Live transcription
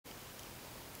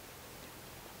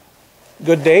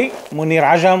Good day, Munir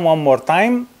Ajam one more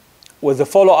time with a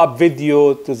follow-up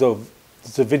video to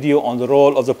the video on the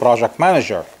role of the project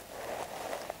manager.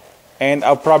 And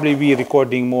I'll probably be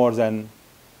recording more than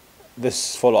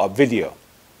this follow-up video.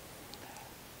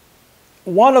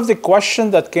 One of the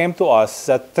questions that came to us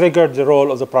that triggered the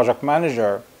role of the project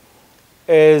manager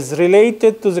is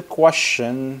related to the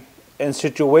question in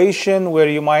situation where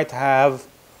you might have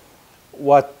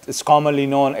what is commonly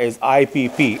known as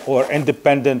IPP, or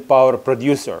independent power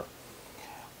producer,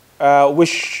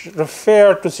 which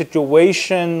refer to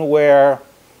situation where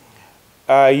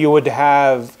you would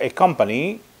have a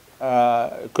company,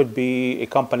 it could be a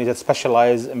company that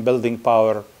specializes in building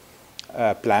power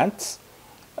plants,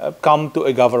 come to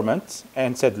a government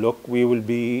and said, look, we will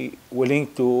be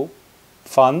willing to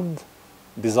fund,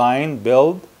 design,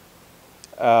 build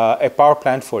a power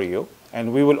plant for you,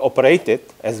 and we will operate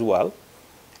it as well.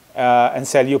 And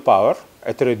sell you power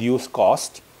at a reduced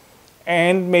cost.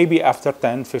 And maybe after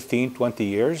 10, 15, 20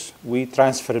 years, we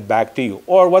transfer it back to you.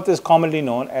 Or what is commonly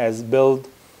known as build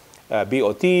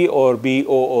BOT or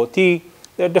BOOT.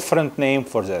 There are different names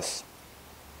for this.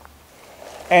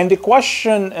 And the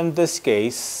question in this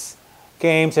case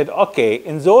said, okay,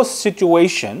 in those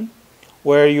situations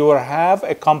where you have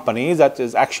a company that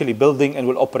is actually building and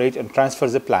will operate and transfer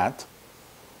the plant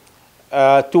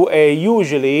to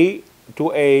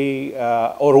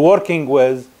or working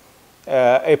with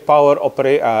a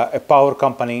power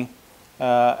company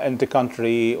in the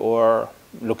country or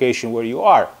location where you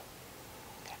are.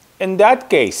 In that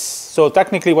case, so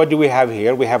technically what do we have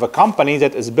here? We have a company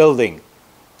that is building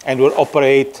and will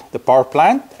operate the power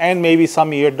plant, and maybe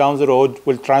some year down the road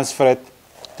will transfer it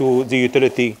to the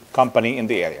utility company in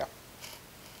the area.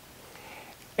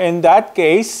 In that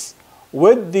case,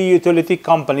 would the utility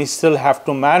company still have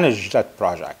to manage that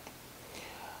project?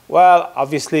 Well,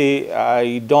 obviously,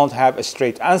 I don't have a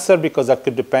straight answer because that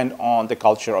could depend on the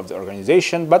culture of the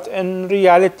organization. But in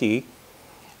reality,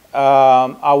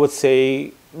 I would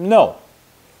say no.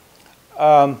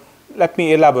 Let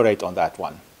me elaborate on that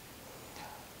one.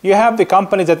 You have the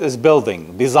company that is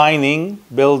building, designing,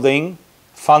 building,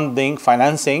 funding,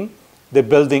 financing the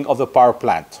building of the power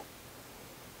plant.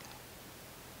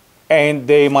 And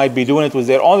they might be doing it with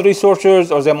their own resources,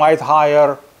 or they might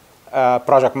hire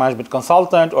project management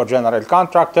consultant or general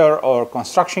contractor or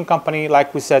construction company,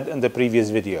 like we said in the previous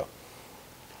video.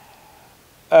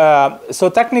 So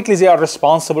technically they are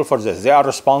responsible for this. They are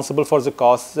responsible for the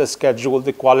cost, the schedule,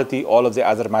 the quality, all of the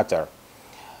other matter.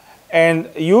 And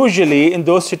usually in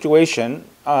those situations,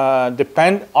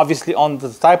 depend obviously on the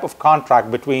type of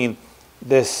contract between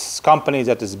this company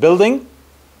that is building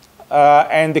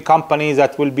and the company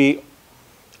that will be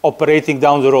operating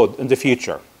down the road in the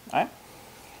future. Right?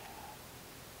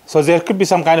 So there could be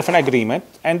some kind of an agreement,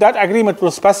 and that agreement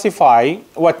will specify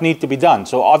what needs to be done.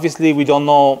 So obviously we don't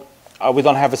know, we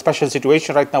don't have a special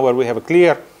situation right now where we have a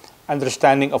clear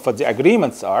understanding of what the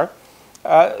agreements are.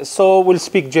 So we'll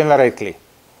speak generically.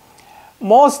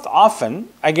 Most often,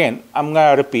 again, I'm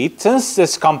going to repeat, since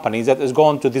this company that is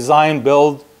going to design,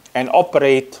 build, and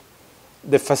operate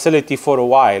the facility for a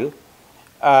while,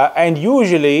 and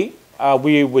usually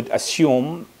we would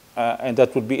assume, and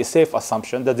that would be a safe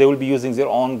assumption, that they will be using their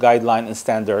own guideline and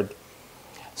standard.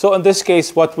 So in this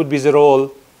case, what would be the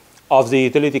role of the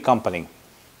utility company?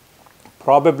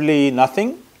 Probably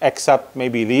nothing except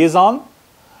maybe liaison,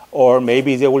 or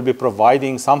maybe they will be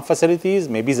providing some facilities,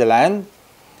 maybe the land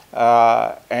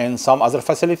and some other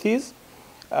facilities.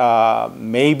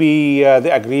 Maybe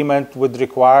the agreement would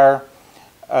require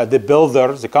the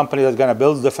builder, the company that's going to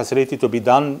build the facility, to be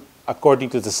done according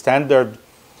to the standard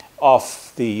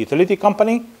of the utility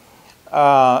company.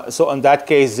 So in that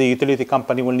case, the utility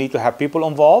company will need to have people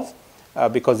involved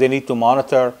because they need to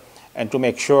monitor and to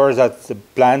make sure that the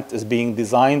plant is being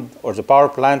designed, or the power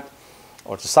plant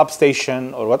or the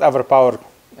substation or whatever power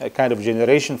kind of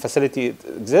generation facility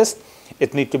exists,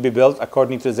 it needs to be built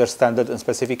according to their standard and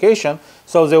specification.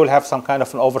 So they will have some kind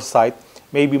of an oversight,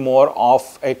 maybe more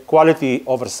of a quality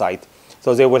oversight.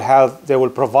 So they will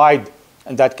provide,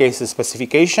 in that case, a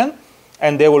specification,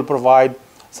 and they will provide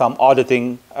some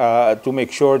auditing to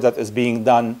make sure that it's being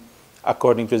done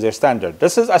according to their standard.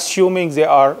 This is assuming they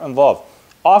are involved.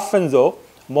 Often, though,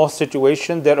 most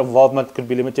situations, their involvement could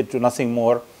be limited to nothing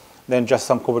more than just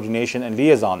some coordination and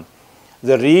liaison.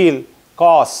 The real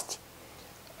cost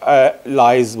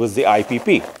lies with the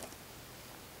IPP.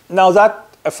 Now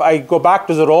that, if I go back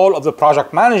to the role of the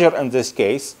project manager in this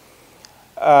case,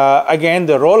 again,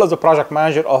 the role of the project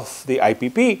manager of the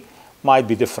IPP might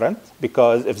be different,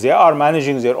 because if they are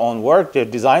managing their own work, their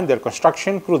design, their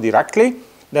construction crew directly,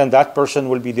 then that person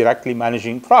will be directly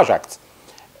managing projects.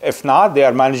 If not, they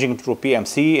are managing through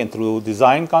PMC and through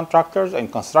design contractors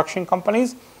and construction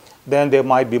companies, then there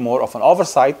might be more of an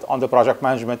oversight on the project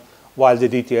management while the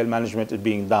detail management is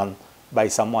being done by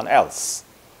someone else.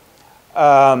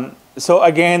 So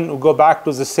again, we go back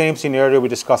to the same scenario we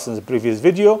discussed in the previous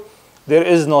video. There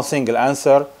is no single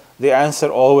answer. The answer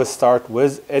always starts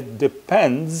with, it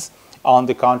depends on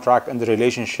the contract and the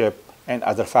relationship and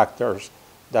other factors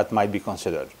that might be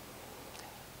considered.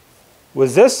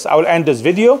 With this, I will end this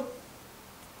video.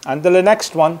 Until the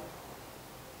next one,